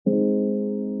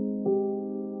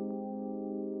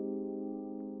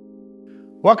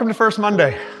Welcome to First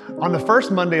Monday. On the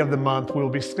first Monday of the month, we will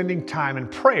be spending time in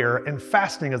prayer and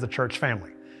fasting as a church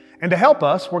family. And to help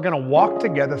us, we're going to walk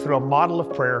together through a model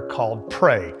of prayer called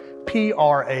Pray,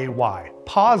 P-R-A-Y,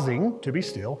 pausing to be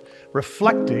still,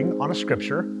 reflecting on a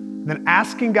scripture, and then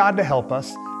asking God to help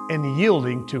us and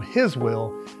yielding to His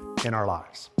will in our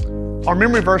lives. Our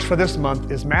memory verse for this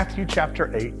month is Matthew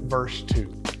chapter 8, verse 2.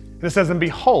 And it says, "And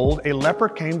behold, a leper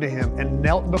came to him and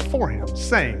knelt before him,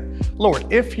 saying,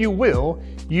 Lord, if you will,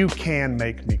 you can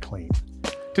make me clean."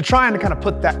 To try and kind of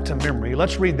put that to memory,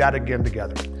 let's read that again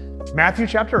together. Matthew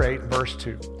chapter 8, verse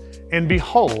 2. "And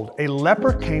behold, a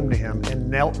leper came to him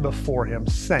and knelt before him,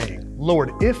 saying,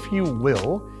 Lord, if you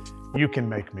will, you can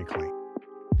make me clean."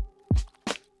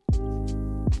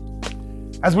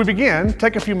 As we begin,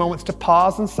 take a few moments to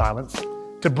pause in silence,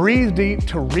 to breathe deep,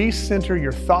 to recenter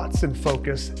your thoughts and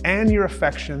focus and your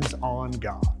affections on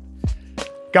God.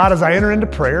 God, as I enter into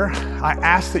prayer, I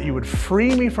ask that you would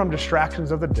free me from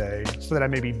distractions of the day so that I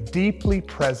may be deeply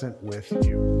present with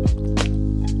you.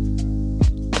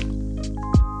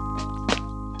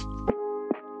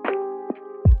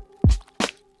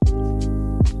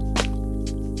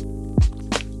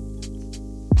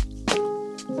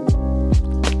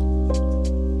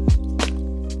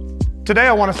 Today,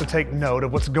 I want us to take note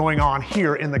of what's going on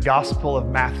here in the Gospel of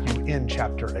Matthew in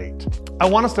chapter 8. I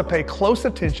want us to pay close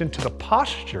attention to the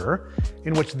posture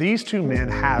in which these two men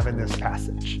have in this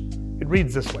passage. It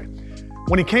reads this way: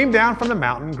 "When he came down from the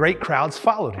mountain, great crowds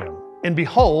followed him. And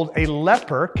behold, a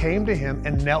leper came to him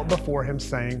and knelt before him,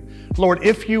 saying, Lord,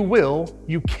 if you will,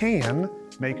 you can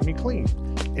make me clean.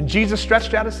 And Jesus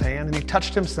stretched out his hand and he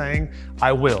touched him, saying,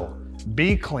 I will,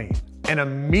 be clean. And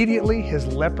immediately his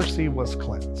leprosy was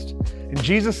cleansed. And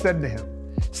Jesus said to him,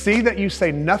 See that you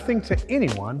say nothing to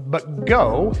anyone, but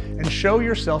go and show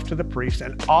yourself to the priest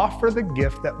and offer the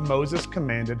gift that Moses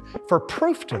commanded for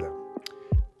proof to them."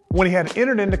 When he had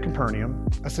entered into Capernaum,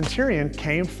 a centurion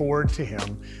came forward to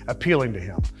him, appealing to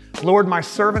him, "Lord, my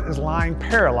servant is lying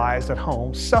paralyzed at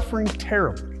home, suffering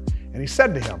terribly." And he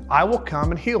said to him, "I will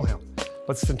come and heal him."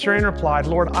 But the centurion replied,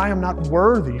 "Lord, I am not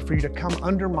worthy for you to come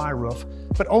under my roof,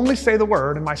 but only say the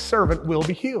word, and my servant will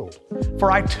be healed.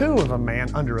 For I too am a man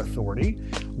under authority,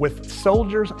 with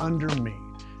soldiers under me.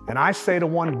 And I say to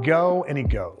one, go, and he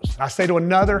goes. I say to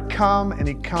another, come, and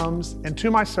he comes. And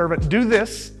to my servant, do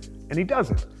this, and he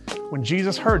does it." When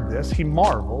Jesus heard this, he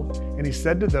marveled, and he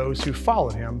said to those who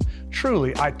followed him,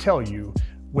 "Truly, I tell you,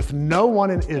 with no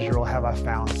one in Israel have I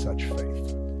found such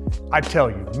faith. I tell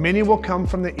you, many will come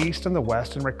from the east and the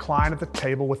west and recline at the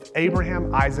table with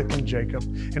Abraham, Isaac, and Jacob,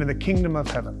 and in the kingdom of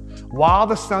heaven, while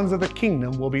the sons of the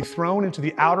kingdom will be thrown into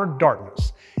the outer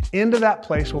darkness. Into that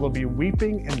place will there be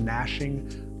weeping and gnashing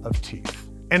of teeth."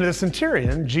 And to the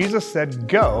centurion, Jesus said,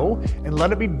 "Go, and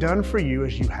let it be done for you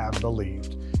as you have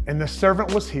believed." And the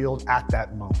servant was healed at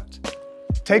that moment.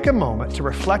 Take a moment to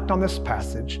reflect on this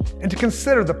passage and to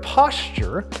consider the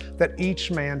posture that each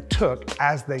man took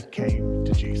as they came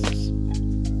to Jesus.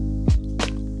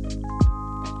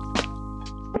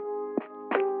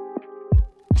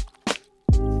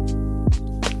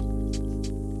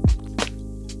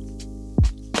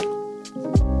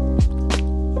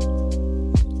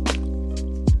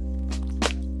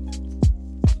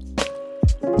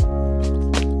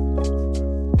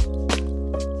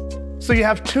 So you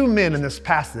have two men in this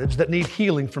passage that need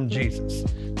healing from Jesus.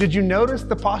 Did you notice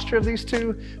the posture of these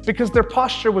two? Because their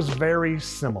posture was very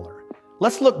similar.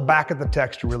 Let's look back at the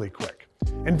text really quick.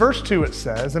 In verse 2 it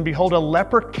says, "And behold, a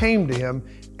leper came to him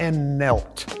and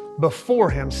knelt before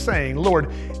him, saying, Lord,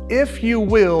 if you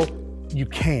will, you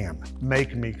can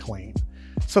make me clean."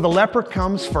 So the leper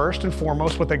comes first and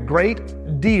foremost with a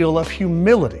great deal of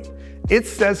humility. It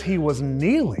says he was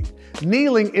kneeling.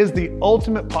 Kneeling is the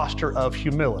ultimate posture of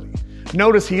humility.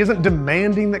 Notice he isn't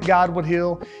demanding that God would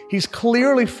heal. He's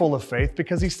clearly full of faith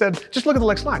because he said, just look at the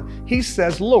next line. He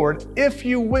says, Lord, if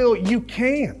you will, you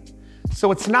can.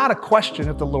 So it's not a question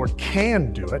if the Lord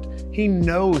can do it. He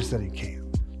knows that he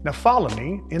can. Now follow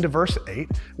me into verse 8.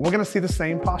 We're going to see the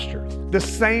same posture, the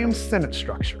same sentence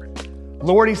structure.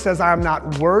 Lord, he says, I am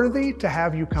not worthy to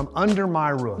have you come under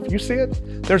my roof. You see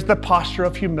it? There's the posture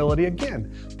of humility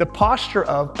again. The posture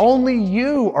of only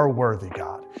you are worthy,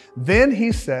 God. Then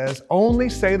he says, only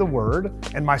say the word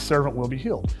and my servant will be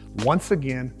healed. Once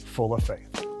again, full of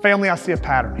faith. Family, I see a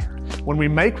pattern here. When we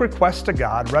make requests to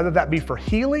God, whether that be for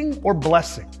healing or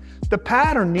blessing, the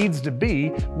pattern needs to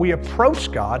be we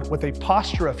approach God with a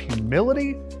posture of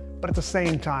humility, but at the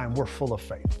same time, we're full of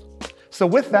faith. So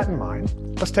with that in mind,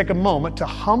 let's take a moment to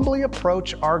humbly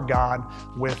approach our God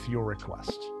with your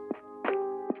request.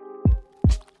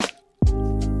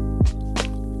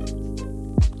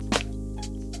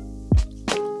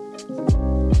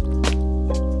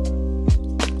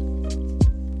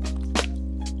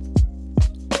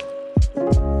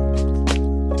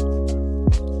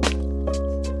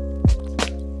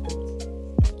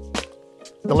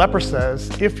 The leper says,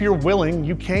 if you're willing,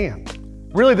 you can.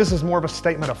 Really, this is more of a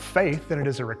statement of faith than it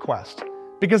is a request,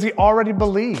 because he already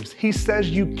believes. He says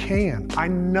you can. I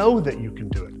know that you can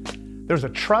do it. There's a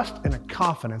trust and a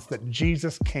confidence that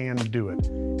Jesus can do it.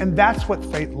 And that's what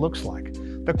faith looks like.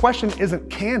 The question isn't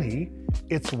can he,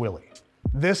 it's will he.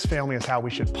 This, family, is how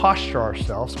we should posture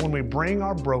ourselves when we bring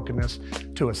our brokenness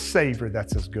to a Savior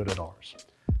that's as good as ours.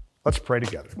 Let's pray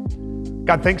together.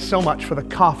 God, thanks so much for the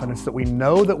confidence that we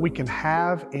know that we can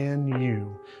have in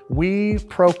you. We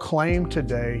proclaim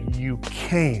today, you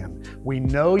can. We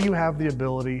know you have the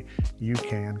ability, you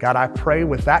can. God, I pray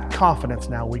with that confidence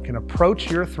now we can approach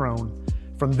your throne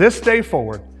from this day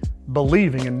forward,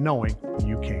 believing and knowing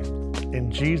you can.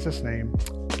 In Jesus' name,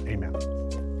 amen.